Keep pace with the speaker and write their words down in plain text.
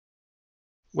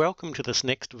Welcome to this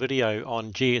next video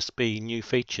on GSB new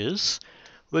features.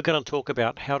 We're going to talk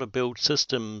about how to build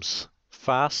systems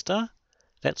faster,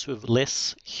 that's with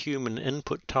less human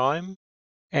input time,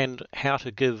 and how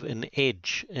to give an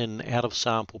edge in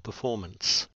out-of-sample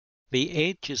performance. The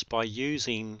edge is by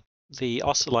using the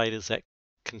oscillators that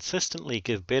consistently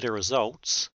give better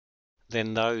results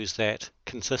than those that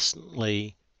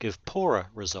consistently give poorer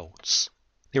results.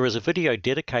 There is a video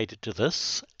dedicated to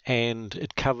this, and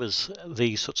it covers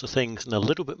these sorts of things in a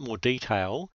little bit more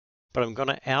detail, but I'm going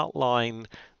to outline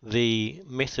the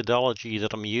methodology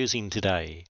that I'm using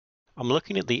today. I'm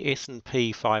looking at the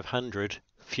S&P 500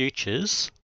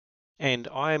 futures, and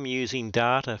I am using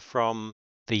data from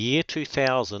the year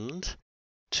 2000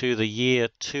 to the year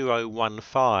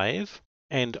 2015,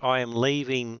 and I am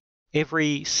leaving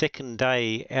every second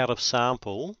day out of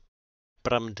sample,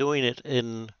 but I'm doing it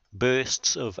in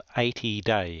bursts of 80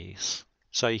 days.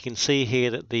 So you can see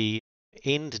here that the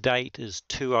end date is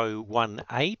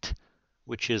 2018,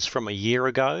 which is from a year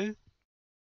ago,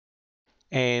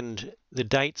 and the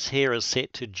dates here are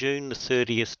set to June the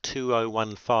 30th,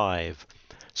 2015.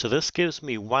 So this gives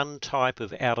me one type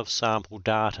of out-of-sample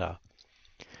data.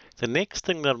 The next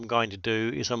thing that I'm going to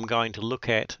do is I'm going to look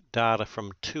at data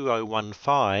from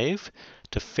 2015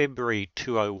 to February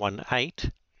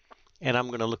 2018, and I'm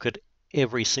going to look at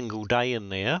every single day in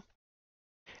there.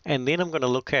 And then I'm going to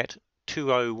look at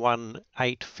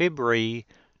 2018 February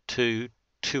to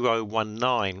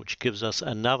 2019, which gives us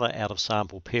another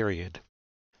out-of-sample period.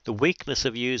 The weakness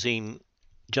of using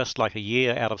just like a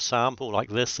year out of sample like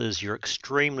this is you're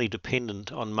extremely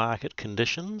dependent on market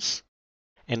conditions.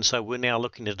 And so we're now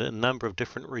looking at a number of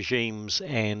different regimes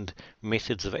and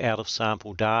methods of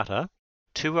out-of-sample data.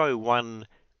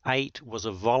 2018 was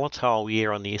a volatile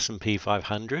year on the S&P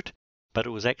 500, but it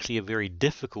was actually a very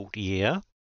difficult year.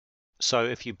 So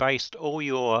if you based all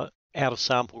your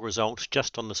out-of-sample results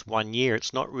just on this one year,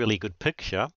 it's not really a good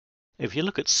picture. If you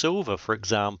look at silver, for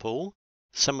example,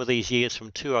 some of these years from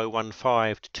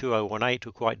 2015 to 2018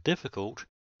 were quite difficult,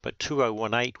 but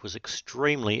 2018 was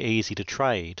extremely easy to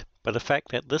trade. But the fact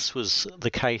that this was the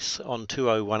case on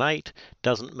 2018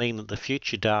 doesn't mean that the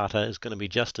future data is going to be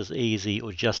just as easy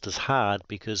or just as hard,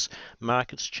 because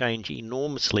markets change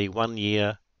enormously one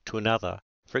year to another.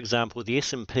 For example, the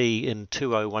S&P in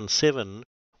 2017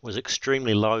 was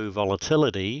extremely low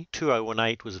volatility.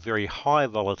 2018 was very high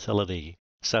volatility.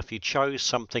 So if you chose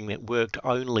something that worked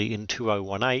only in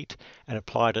 2018 and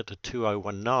applied it to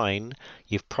 2019,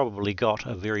 you've probably got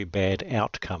a very bad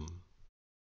outcome.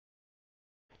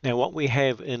 Now what we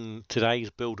have in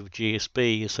today's build of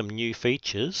GSB is some new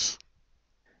features,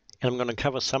 and I'm going to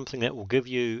cover something that will give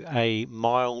you a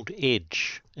mild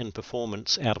edge in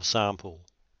performance out of sample.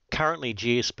 Currently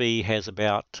GSB has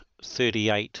about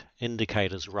 38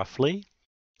 indicators roughly,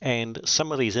 and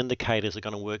some of these indicators are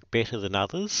going to work better than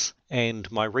others, and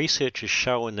my research has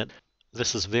shown that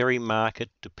this is very market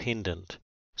dependent.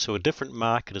 So a different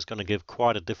market is going to give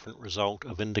quite a different result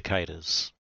of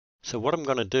indicators. So what I'm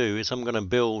going to do is I'm going to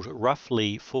build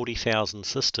roughly 40,000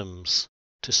 systems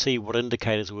to see what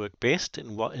indicators work best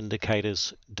and what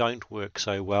indicators don't work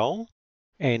so well.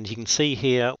 And you can see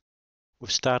here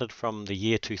we've started from the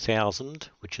year 2000,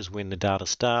 which is when the data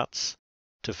starts,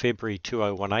 to February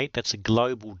 2018. That's a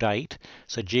global date,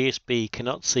 so GSB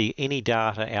cannot see any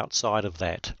data outside of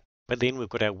that. But then we've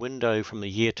got our window from the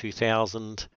year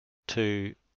 2000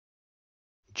 to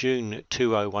June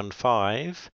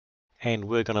 2015, and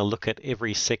we're going to look at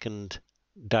every second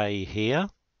day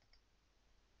here.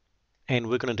 And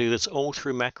we're going to do this all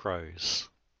through macros.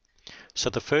 So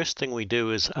the first thing we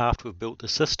do is, after we've built the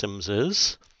systems,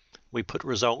 is we put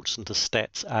results into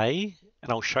stats A,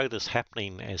 and I'll show this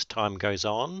happening as time goes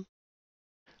on.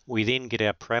 We then get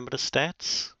our parameter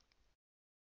stats.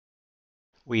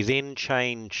 We then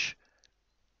change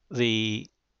the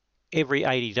every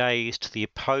 80 days to the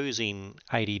opposing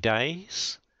 80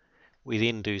 days. We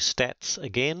then do stats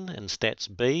again in stats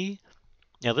B.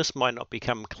 Now this might not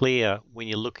become clear when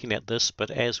you're looking at this, but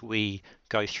as we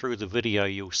go through the video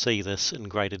you'll see this in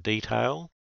greater detail.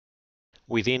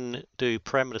 We then do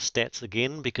parameter stats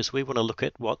again because we want to look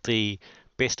at what the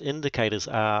best indicators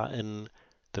are in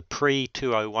the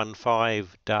pre-2015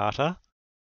 data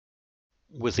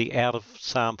with the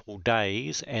out-of-sample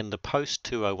days and the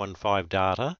post-2015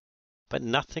 data, but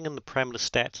nothing in the parameter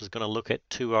stats is going to look at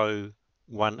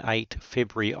 2018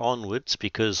 February onwards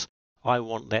because I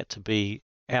want that to be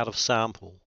out of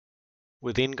sample.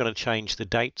 We're then going to change the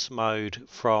dates mode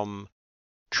from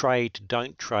trade to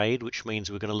don't trade, which means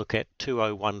we're going to look at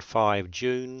 2015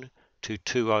 June to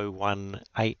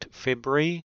 2018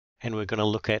 February, and we're going to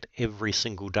look at every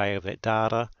single day of that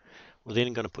data. We're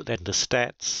then going to put that into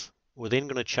stats. We're then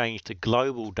going to change the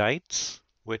global dates,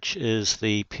 which is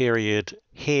the period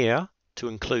here, to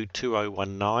include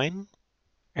 2019.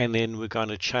 And then we're going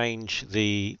to change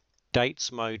the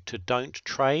dates mode to don't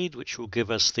trade, which will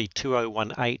give us the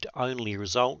 2018 only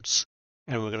results.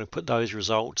 And we're going to put those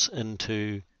results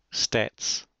into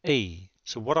stats E.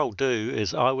 So what I'll do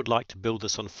is I would like to build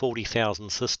this on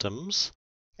 40,000 systems.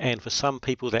 And for some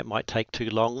people that might take too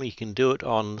long. You can do it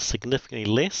on significantly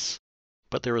less,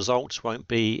 but the results won't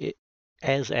be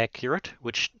as accurate,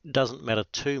 which doesn't matter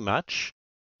too much.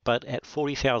 But at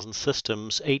 40,000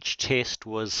 systems, each test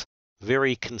was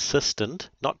very consistent,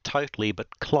 not totally,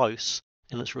 but close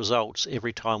in its results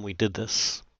every time we did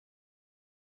this.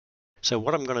 So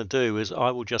what I'm going to do is I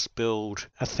will just build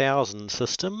 1,000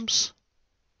 systems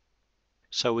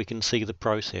so we can see the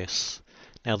process.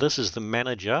 Now this is the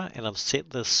manager, and I've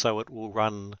set this so it will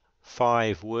run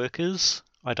 5 workers.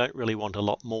 I don't really want a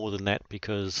lot more than that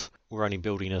because we're only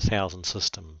building 1,000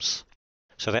 systems.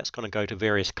 So that's going to go to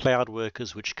various cloud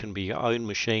workers, which can be your own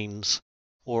machines,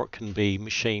 or it can be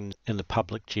machines in the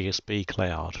public GSB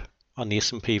cloud. On the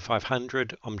S&P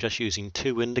 500, I'm just using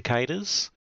 2 indicators.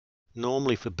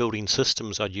 Normally for building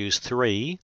systems, I'd use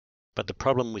 3, but the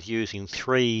problem with using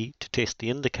 3 to test the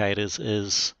indicators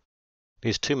is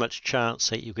there's too much chance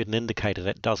that you get an indicator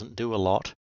that doesn't do a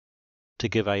lot to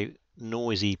give a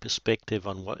noisy perspective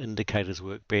on what indicators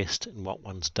work best and what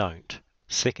ones don't.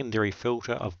 Secondary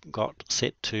filter I've got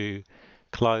set to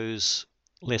close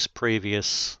less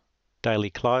previous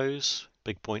daily close,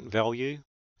 big point value.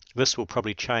 This will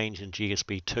probably change in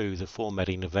GSB2, the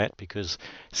formatting of that, because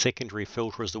secondary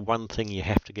filter is the one thing you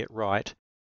have to get right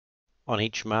on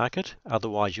each market,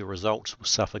 otherwise your results will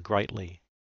suffer greatly.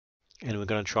 And we're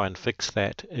going to try and fix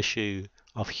that issue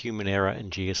of human error in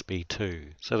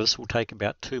GSB2. So this will take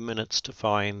about 2 minutes to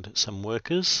find some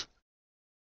workers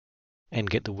and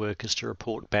get the workers to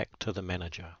report back to the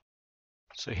manager.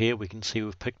 So here we can see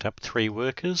we've picked up 3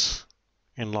 workers,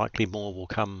 and likely more will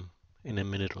come in a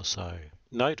minute or so.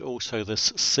 Note also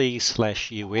this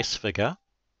C/US figure,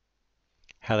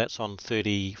 how that's on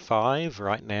 35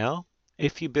 right now.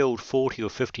 If you build 40 or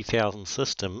 50,000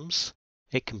 systems,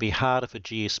 it can be harder for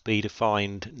GSB to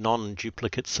find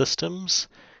non-duplicate systems,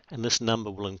 and this number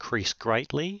will increase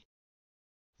greatly,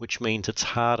 which means it's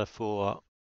harder for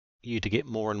you to get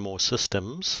more and more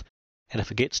systems. And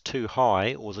if it gets too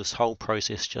high, or this whole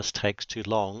process just takes too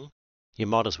long, you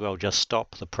might as well just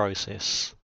stop the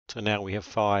process. So now we have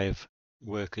 5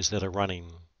 workers that are running.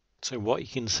 So what you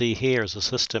can see here is a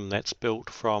system that's built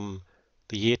from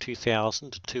the year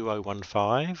 2000 to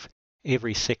 2015.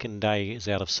 Every second day is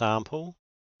out of sample.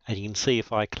 And you can see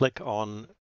if I click on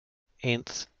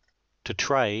nth to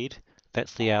trade,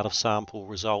 that's the out of sample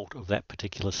result of that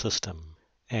particular system.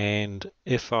 And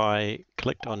if I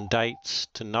clicked on dates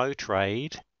to no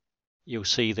trade, you'll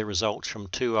see the results from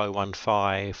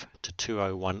 2015 to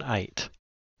 2018.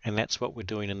 And that's what we're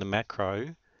doing in the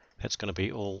macro. That's going to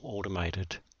be all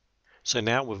automated. So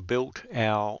now we've built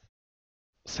our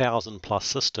 1,000 plus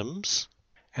systems,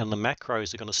 and the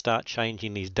macros are going to start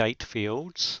changing these date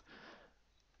fields,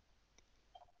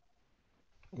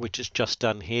 which is just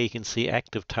done here. You can see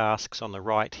active tasks on the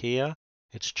right here.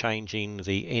 It's changing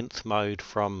the nth mode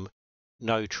from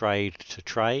no trade to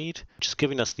trade, which is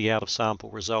giving us the out of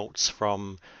sample results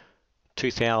from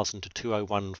 2000 to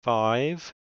 2015.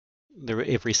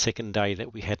 Every second day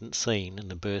that we hadn't seen in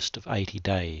the burst of 80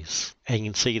 days. And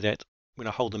you can see that when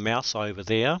I hold the mouse over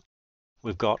there,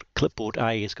 we've got clipboard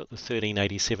A has got the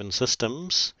 1387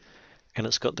 systems, and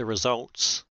it's got the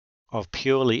results of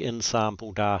purely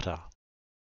in-sample data.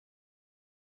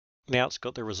 Now it's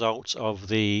got the results of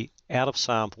the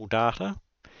out-of-sample data,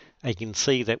 and you can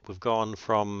see that we've gone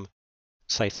from,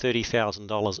 say,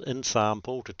 $30,000 in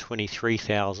sample to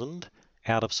 $23,000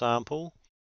 out of sample,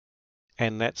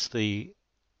 and that's the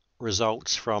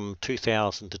results from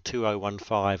 2000 to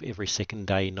 2015 every second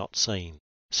day not seen.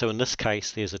 So in this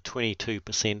case, there's a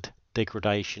 22%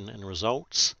 degradation in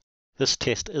results. This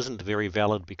test isn't very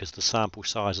valid because the sample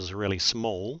sizes are really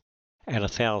small, and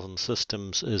 1,000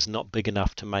 systems is not big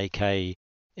enough to make a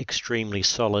extremely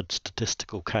solid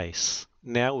statistical case.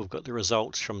 Now we've got the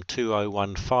results from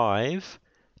 2015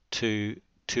 to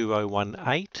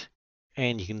 2018,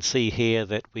 and you can see here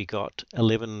that we got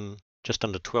just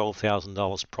under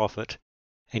 $12,000 profit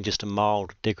and just a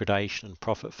mild degradation in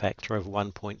profit factor of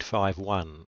 1.51.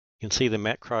 You can see the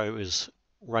macro is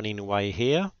running away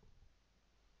here,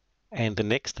 and the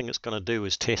next thing it's going to do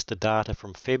is test the data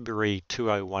from February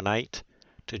 2018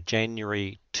 to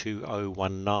January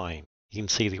 2019. You can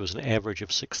see there was an average of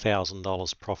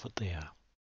 $6,000 profit there.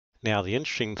 Now the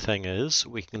interesting thing is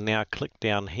we can now click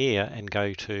down here and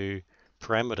go to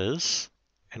parameters,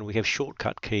 and we have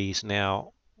shortcut keys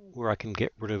now where I can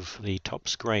get rid of the top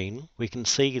screen. We can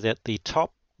see that the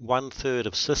top 1/3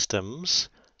 of systems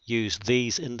use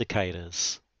these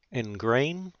indicators in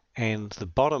green, and the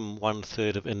bottom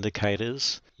 1/3 of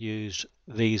indicators use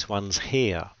these ones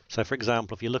here. So for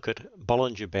example, if you look at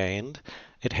Bollinger Band,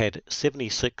 it had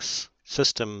 76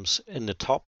 systems in the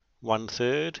top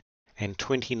 1/3 and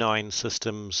 29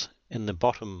 systems in the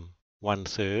bottom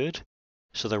 1/3.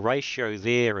 So the ratio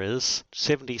there is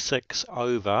 76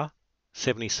 over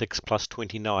 76 plus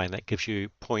 29. That gives you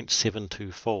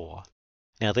 0.724.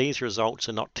 Now these results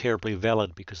are not terribly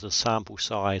valid because the sample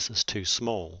size is too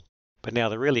small. But now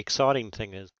the really exciting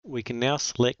thing is we can now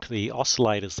select the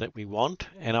oscillators that we want,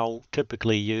 and I'll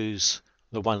typically use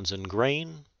the ones in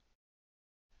green.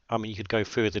 I mean, you could go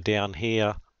further down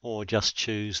here or just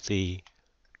choose the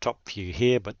top view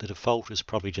here, but the default is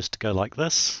probably just to go like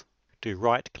this. Do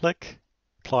right click,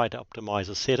 apply to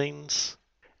optimizer settings,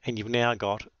 and you've now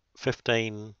got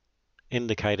 15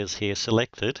 indicators here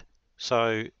selected.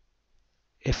 So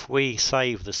if we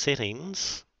save the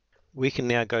settings, we can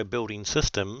now go building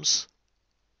systems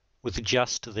with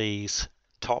just these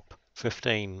top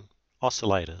 15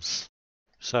 oscillators.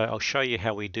 So I'll show you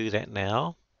how we do that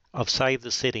now. I've saved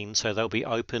the settings so they'll be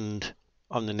opened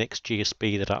on the next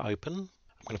GSB that I open.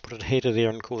 I'm going to put a header there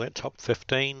and call that top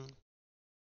 15.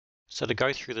 So to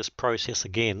go through this process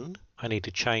again, I need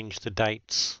to change the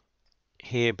dates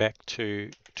here back to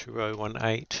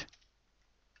 2018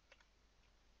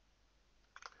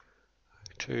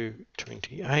 to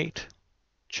 28.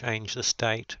 Change this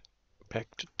date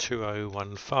back to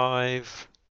 2015.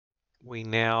 We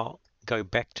now go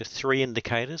back to 3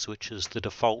 indicators, which is the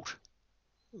default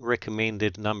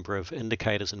recommended number of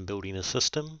indicators in building a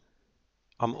system.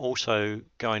 I'm also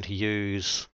going to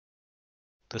use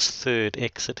this third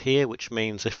exit here, which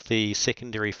means if the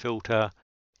secondary filter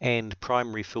and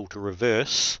primary filter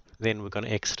reverse, then we're going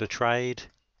to exit a trade,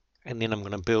 and then I'm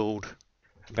going to build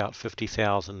about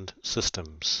 50,000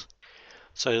 systems.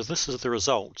 So this is the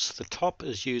results. The top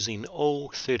is using all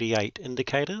 38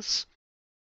 indicators.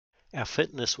 Our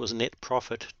fitness was net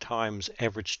profit times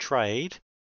average trade.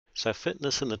 So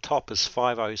fitness in the top is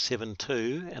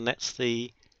 5072, and that's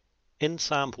the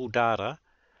in-sample data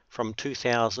from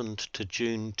 2000 to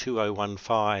June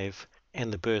 2015,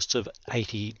 and the bursts of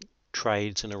 80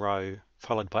 trades in a row,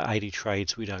 followed by 80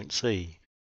 trades we don't see.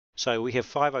 So we have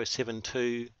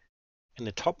 5072 in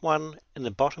the top one. In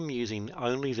the bottom, using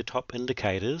only the top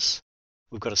indicators,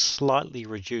 we've got a slightly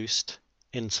reduced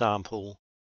in-sample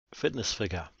fitness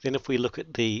figure. Then if we look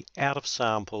at the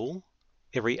out-of-sample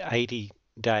every 80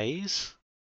 days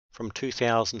from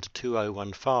 2000 to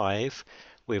 2015,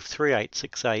 we have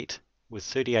 3868 with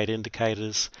 38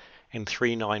 indicators and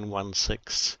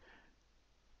 3916.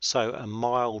 So a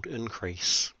mild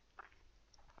increase.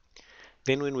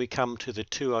 Then when we come to the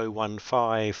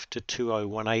 2015 to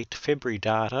 2018 February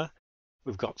data,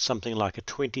 we've got something like a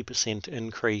 20%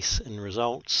 increase in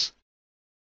results.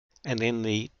 And then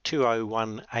the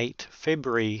 2018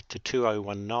 February to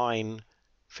 2019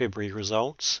 February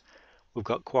results, we've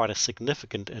got quite a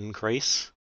significant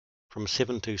increase from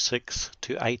 726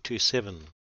 to 827.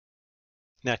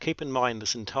 Now keep in mind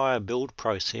this entire build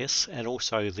process and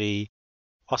also the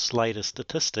oscillator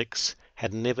statistics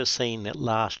had never seen that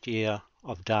last year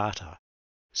of data.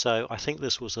 So I think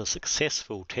this was a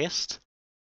successful test.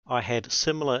 I had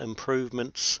similar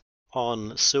improvements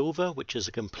on silver, which is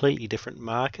a completely different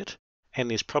market, and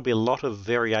there's probably a lot of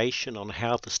variation on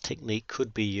how this technique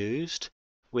could be used,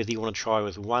 whether you want to try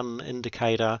with 1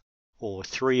 indicator or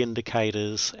 3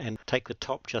 indicators and take the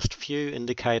top just few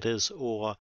indicators,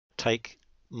 or take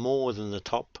more than the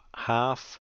top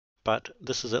half. But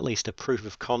this is at least a proof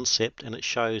of concept, and it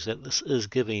shows that this is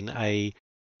giving a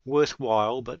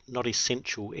worthwhile but not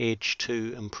essential edge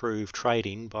to improve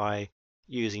trading by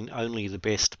using only the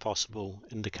best possible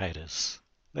indicators.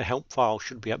 The help file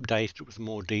should be updated with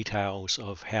more details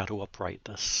of how to operate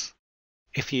this.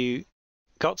 If you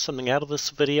got something out of this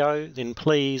video, then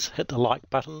please hit the like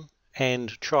button and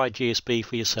try GSB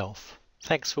for yourself.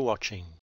 Thanks for watching.